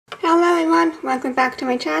everyone, welcome back to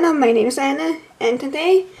my channel. My name is Anna, and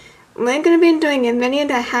today we're going to be doing a video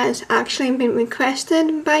that has actually been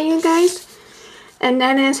requested by you guys, and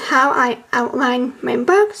that is how I outline my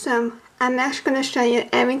book. So I'm actually going to show you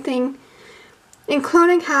everything,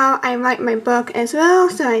 including how I write my book as well.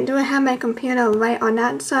 So I do have my computer right on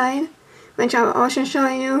that side, which I will also show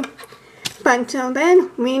you. But until then,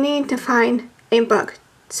 we need to find a book.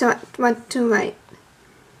 So what to write.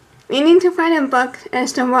 We need to find a book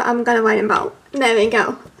as to what I'm gonna write about. There we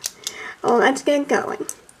go. Well, let's get going.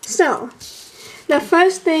 So the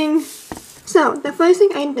first thing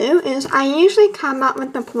I do is I usually come up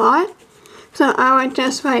with the plot. So I would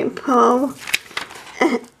just write pro,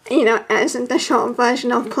 as in the short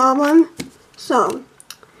version of problem. So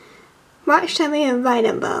what should we write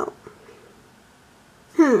about?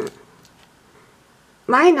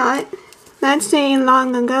 Why not? Let's say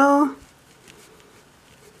long ago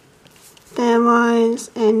there was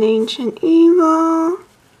an ancient evil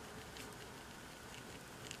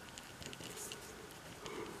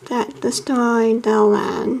that destroyed the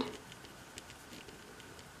land.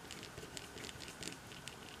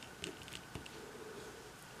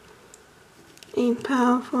 A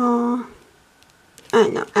powerful,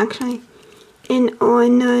 in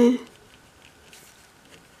order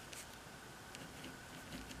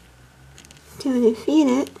to defeat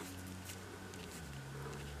it,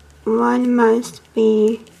 one must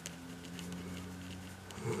be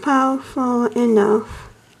powerful enough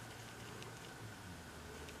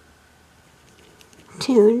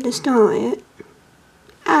to destroy it.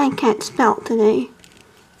 I can't spell today.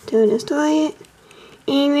 To destroy it,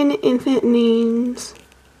 even if it means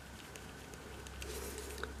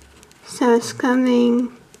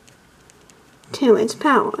succumbing to its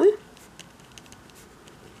power.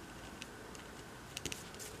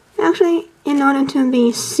 Actually, in order to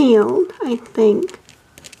be sealed, I think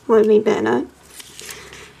would be better.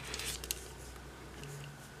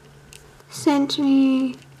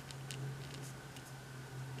 Century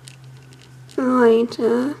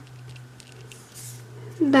later,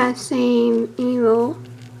 that same evil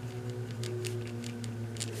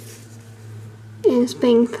is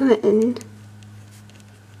being threatened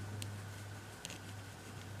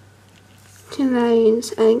to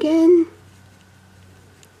rise again.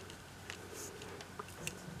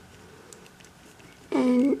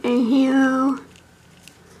 And a hero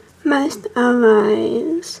must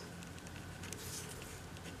arise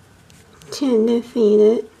to defeat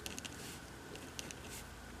it.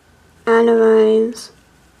 Otherwise,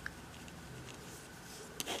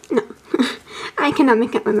 no, I cannot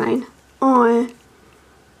make up my mind. Or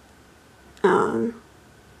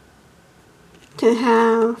to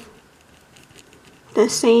have the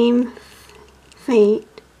same fate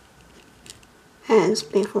as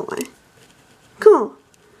before. Cool.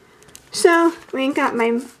 So we got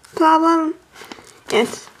my problem.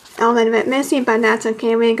 It's a little bit messy, but that's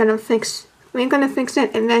okay. We're gonna fix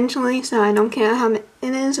it eventually, so I don't care how it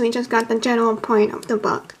is. We just got the general point of the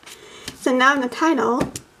book. So now the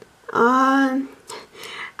title. I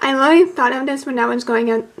literally thought of this when I was going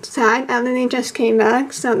outside. I literally just came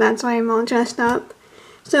back, so that's why I'm all dressed up.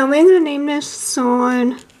 So we're gonna name this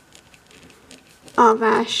Sword of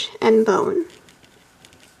Ash and Bone.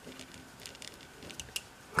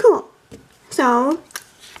 Cool. So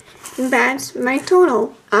that's my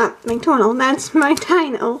total. That's my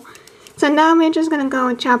title. So now we're just gonna go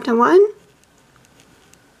with chapter 1.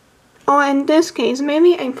 Or in this case,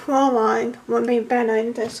 maybe a prologue would be better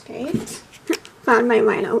in this case. Found my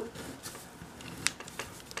whiteout.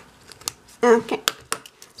 Okay.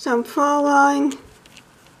 So prologue.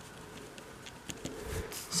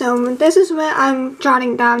 So this is where I'm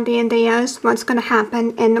jotting down the ideas, what's gonna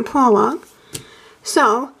happen in the prologue.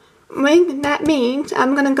 So that means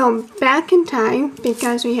I'm gonna go back in time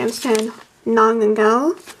because we have said long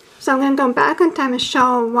ago. So I'm gonna go back in time and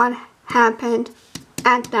show what happened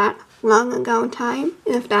at that long ago time,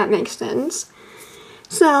 if that makes sense.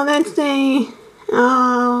 So let's say,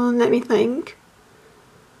 let me think.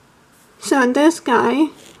 So this guy,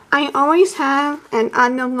 I always have an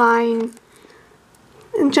underline.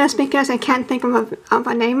 Just because I can't think of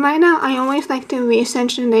a name right now, I always like to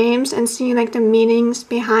research the names and see like the meanings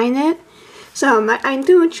behind it. So I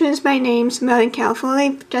do choose my names very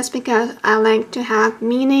carefully just because I like to have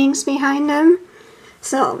meanings behind them.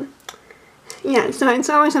 So yeah, so it's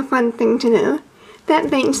always a fun thing to do.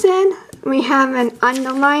 That being said, we have an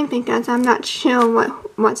underline because I'm not sure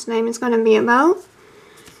what's name is going to be about.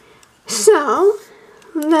 So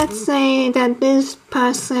let's say that this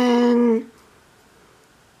person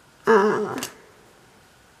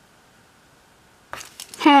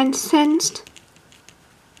had sensed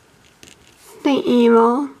the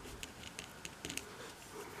evil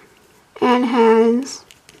and has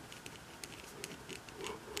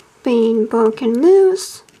been broken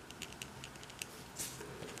loose.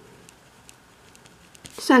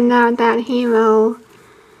 So now that hero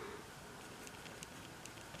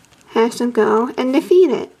has to go and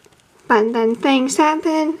defeat it. But then things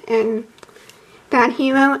happen and that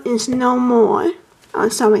hero is no more. Or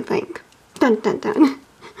so we think. Dun dun dun.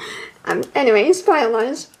 Anyway,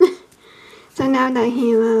 spoilers. So now the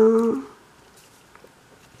hero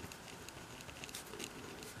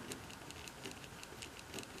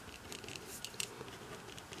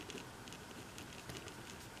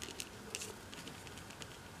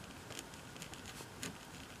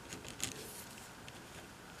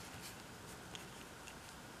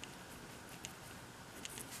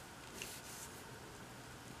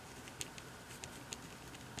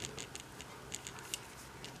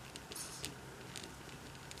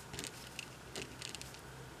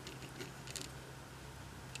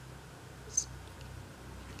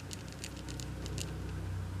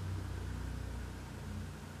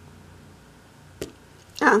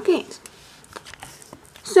okay,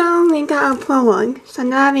 so we got a prologue. So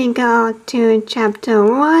now we go to chapter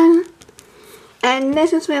 1, and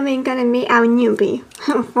this is where we're gonna meet our newbie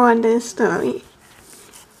for this story.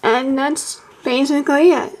 And that's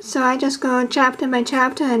basically it. So I just go chapter by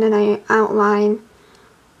chapter and then I outline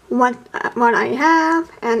what I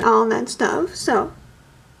have and all that stuff. So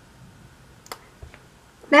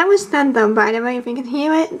that was thunder, by the way, if you can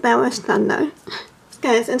hear it, that was thunder.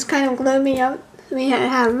 Because it's kind of gloomy out. We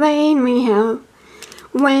have rain, we have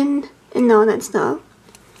wind, and all that stuff.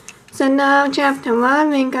 So now chapter 1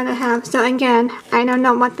 we're gonna have, so again, I don't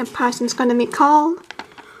know what the person's gonna be called.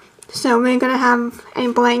 So we're gonna have a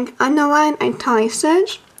blank underline until I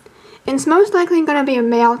search. It's most likely gonna be a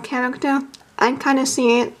male character. I kinda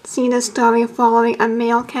see the story following a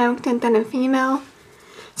male character than a female.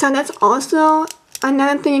 So that's also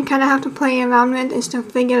another thing you kinda have to play around with, is to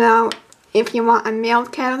figure out if you want a male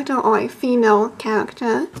character or a female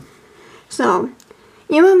character. So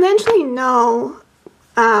you will eventually know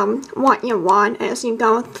what you want as you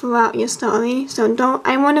go throughout your story. So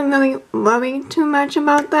I wouldn't really worry too much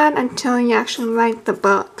about that until you actually write the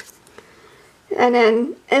book. And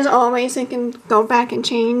then, as always, you can go back and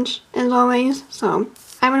change, as always. So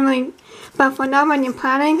I wouldn't really, but for now when you're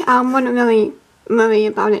planning, I wouldn't really worry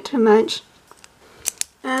about it too much.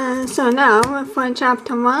 So now for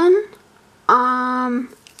chapter 1.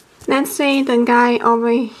 Let's say the guy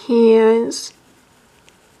overhears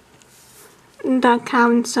the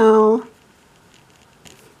council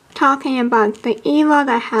talking about the evil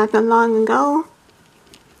that happened long ago.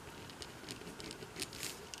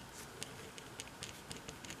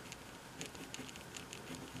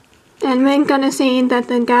 And we're gonna see that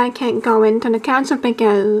the guy can't go into the council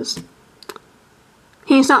because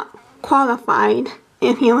he's not qualified,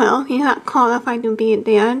 if you will. He's not qualified to be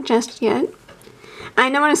there just yet. I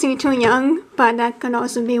don't want to say too young, but that could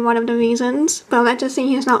also be one of the reasons. But let's just say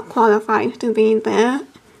he's not qualified to be there.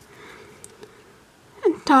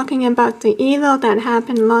 And talking about the evil that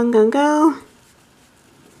happened long ago.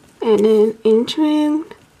 And then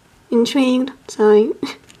intrigued,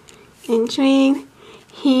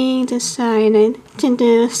 he decided to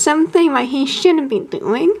do something that he shouldn't be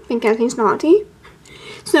doing because he's naughty.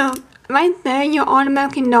 So right there, you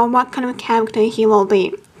automatically know what kind of character he will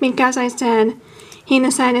be. Because I said he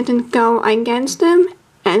decided to go against him,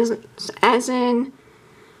 as in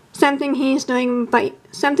something he's doing, but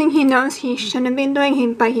something he knows he shouldn't be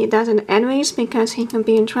doing, but he does it anyways because he can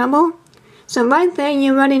be in trouble. So right there,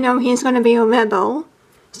 you already know he's going to be a rebel.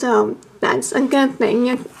 So that's a good thing.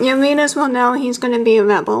 Your readers will know he's going to be a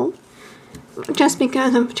rebel just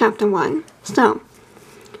because of chapter 1. So,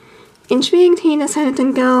 intrigued, he decided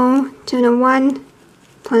to go to the one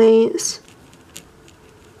place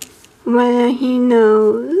where he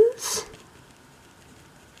knows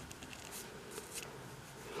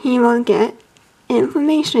he will get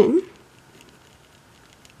information.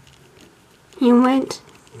 He went,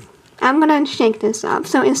 I'm gonna shake this up.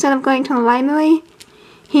 So instead of going to the library,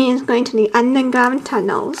 he is going to the underground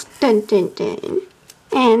tunnels. Dun dun dun.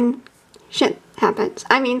 And shit happens.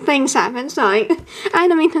 I mean, things happen, sorry. I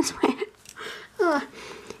don't mean to swear.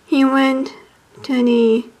 He went to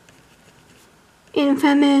the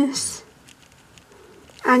infamous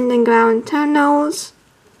underground tunnels.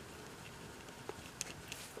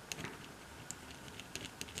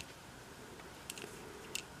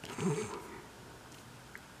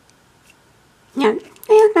 Yeah,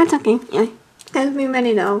 that's okay. Yeah, because we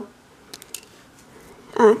already know.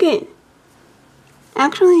 Okay.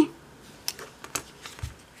 Actually,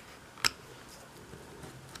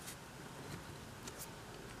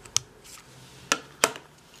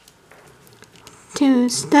 to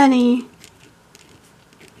study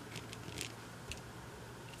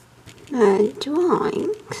the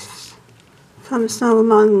drawings from so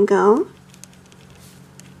long ago.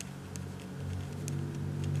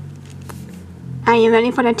 Are you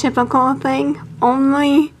ready for the typical thing?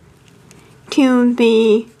 Only to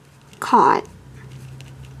be caught.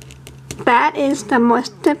 That is the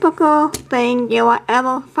most typical thing you will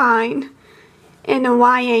ever find in a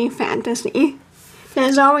YA fantasy.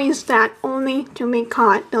 There's always that only to be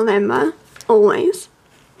caught dilemma. Always.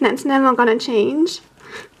 That's never gonna change.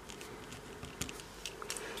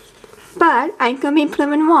 But I could be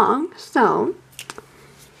proven wrong, so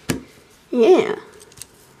yeah.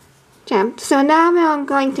 So now we're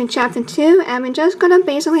going to chapter 2, and we're just gonna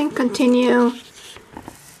basically continue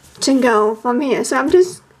to go from here. So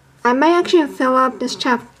I might actually fill up this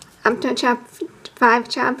up to 5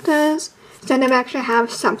 chapters, so that we actually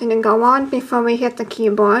have something to go on before we hit the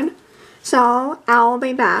keyboard. So I'll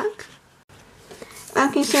be back.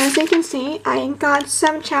 Okay, so as you can see, I got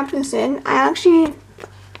 7 chapters in. I actually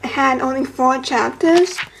had only 4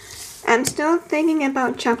 chapters. I'm still thinking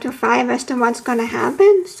about chapter 5 as to what's gonna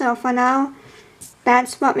happen, so for now,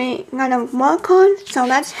 that's what we're gonna work on. So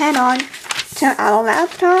let's head on to our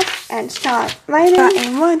laptop and start writing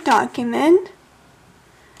a Word document.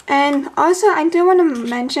 And also, I do want to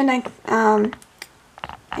mention, like, hang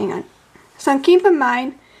on. So keep in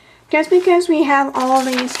mind, just because we have all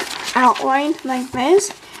these outlined like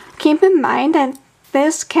this, keep in mind that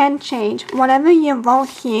this can change. Whatever you wrote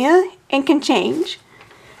here, it can change.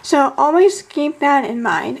 So always keep that in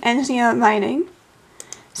mind as you're writing.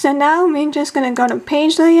 So now we're just going to go to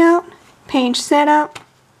page layout, page setup.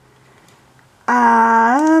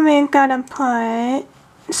 We're going to put,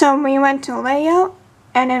 so we went to layout,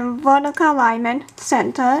 and then vertical alignment,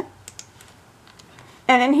 center.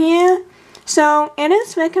 And in here, so it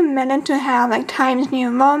is recommended to have like Times New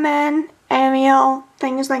Roman, Arial,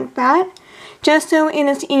 things like that. Just so it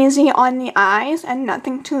is easy on the eyes and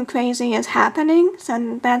nothing too crazy is happening.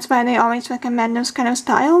 So that's why they always recommend those kind of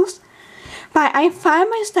styles. But I find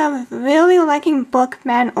myself really liking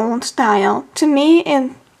Bookman old style. To me,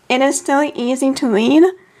 it is still easy to read.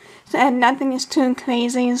 And nothing is too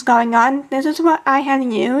crazy is going on. This is what I had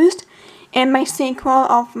used in my sequel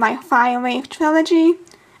of my Firewave trilogy.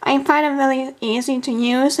 I find it really easy to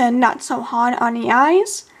use and not so hard on the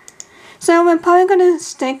eyes. So we're probably going to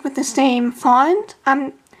stick with the same font.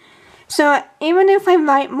 So even if I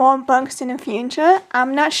write more books in the future,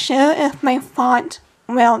 I'm not sure if my font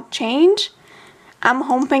will change. I'm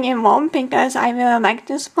hoping it won't because I really like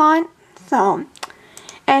this font. So,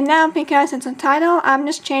 and now because it's a title, I'm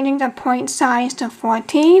just changing the point size to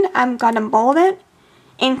 14. I'm going to bold it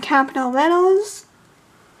in capital letters.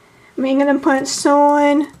 We're going to put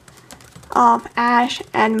Sword of Ash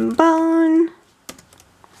and Bone.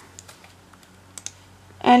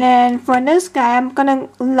 And then for this guy, I'm gonna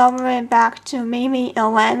lower it back to maybe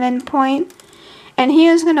 11 point. And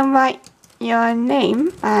here's gonna write your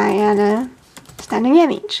name by a standing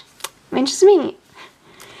image, which is me.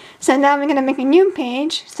 So now we're gonna make a new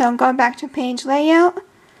page. So go back to page layout,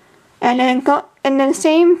 and then go in the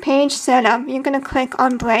same page setup. You're gonna click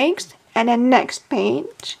on breaks, and then next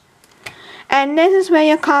page. And this is where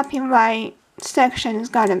your copyright section is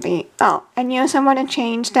gonna be. Oh, and you also want to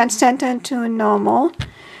change that center to normal.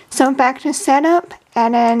 So back to setup,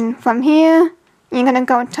 and then from here you're gonna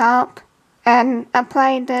go top and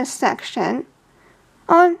apply this section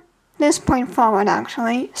on this point forward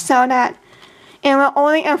actually, so that it will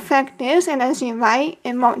only affect this, and as you write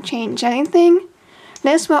it won't change anything.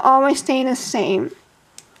 This will always stay the same,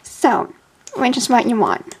 so which is what you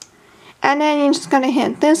want. And then you're just gonna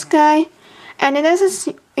hit this guy. And then this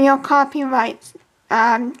is your copyright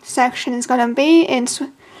section is gonna be. It's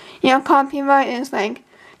your copyright is like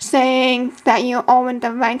saying that you own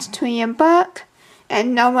the rights to your book,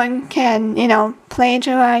 and no one can,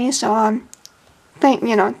 plagiarize or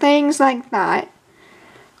things like that.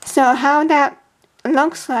 So how that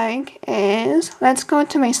looks like is, let's go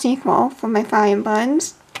to my sequel for my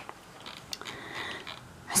Firebuds.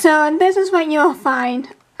 So this is what you'll find.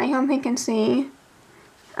 I hope you can see.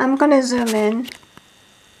 I'm gonna zoom in.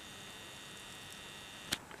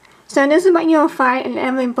 So this is what you'll find in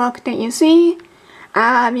every book that you see.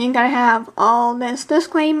 You're gonna have all this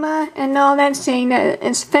disclaimer and all that saying that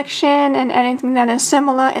it's fiction, and anything that is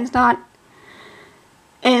similar is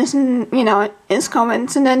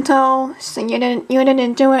coincidental. So you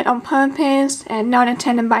didn't do it on purpose and not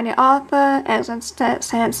intended by the author, as it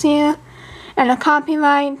says here. And a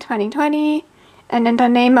copyright 2020. And then the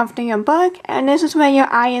name of your book, and this is where your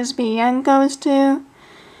ISBN goes to.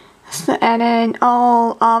 So, and then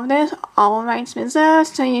all of this, all rights reserved.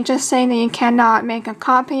 So you just say that you cannot make a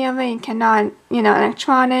copy of it. You cannot,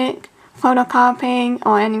 electronic photocopying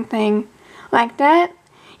or anything like that.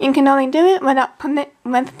 You can only do it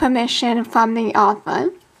with permission from the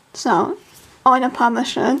author. So, or the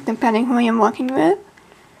publisher, depending who you're working with.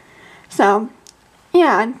 So,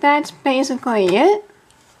 yeah, that's basically it.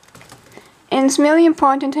 And it's really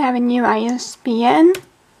important to have a new ISBN,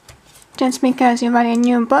 just because you're writing a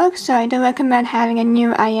new book, so I do recommend having a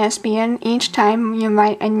new ISBN each time you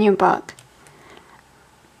write a new book.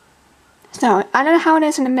 So, I don't know how it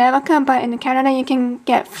is in America, but in Canada you can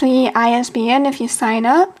get free ISBN if you sign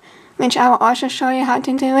up, which I will also show you how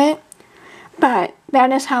to do it. But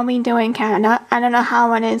that is how we do it in Canada. I don't know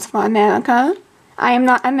how it is for America. I am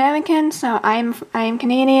not American, so I am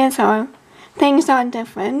Canadian, so things are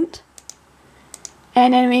different.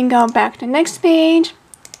 And then we go back to the next page.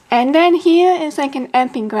 And then here is like an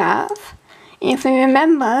epigraph. If you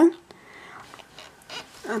remember.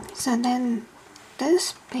 Okay, so then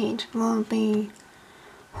this page will be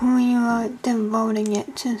who you are devoting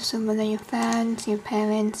it to. So whether your fans, your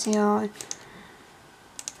parents, your,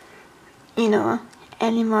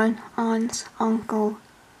 anyone, aunts, uncle,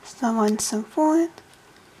 so on and so forth.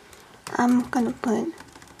 I'm gonna put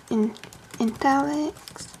in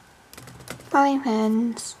italics, my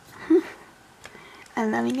fans. I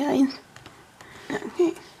love you guys.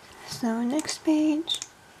 Okay, so next page.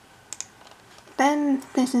 Then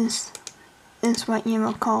this is what you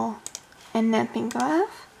will call an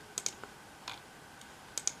epigraph.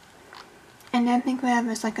 An epigraph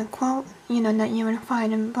is like a quote, that you would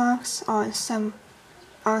find in books or some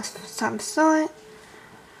sort.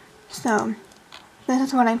 So this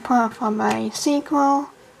is what I put for my sequel.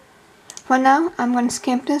 For now, I'm gonna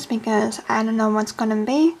skip this because I don't know what's gonna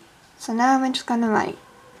be. So now I'm just gonna write.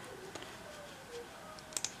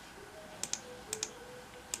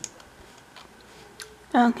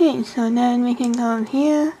 Okay, so then we can go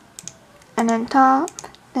here, and then top,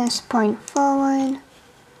 this point forward,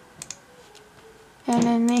 and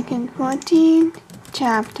then make it 14,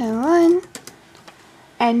 chapter 1,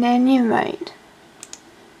 and then you write.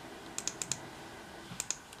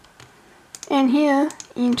 And here,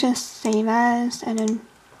 you just save as, and then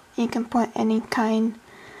you can put any kind.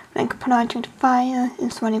 Like Project Fire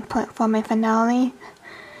is what I put for my finale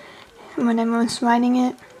when I was writing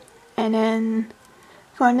it. And then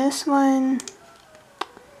for this one,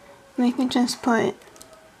 we can just put,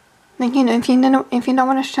 like, if you don't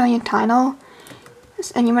want to show your title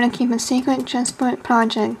and you want to keep it secret, just put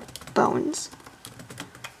Project Bones.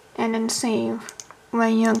 And then save where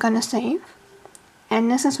you're gonna save.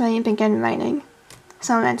 And this is where you begin writing.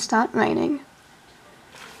 So let's start writing.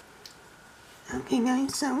 Okay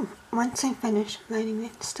guys, so once I finish writing the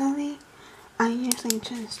story, I usually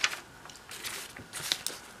just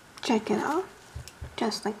check it off,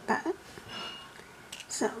 just like that.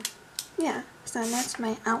 So, yeah, so that's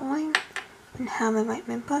my outline and how I write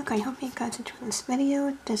my book. I hope you guys enjoyed this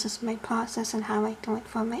video. This is my process and how I do it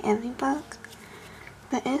for my every book.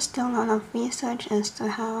 There is still a lot of research as to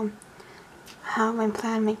how I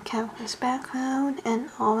plan my character's background and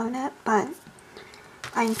all of that, but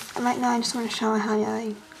right now I just want to show how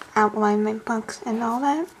I outline my books and all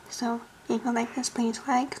that. So if you like this, please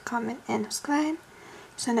like, comment, and subscribe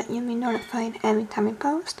so that you'll be notified every time I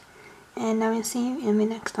post. And I will see you in my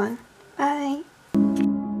next one. Bye!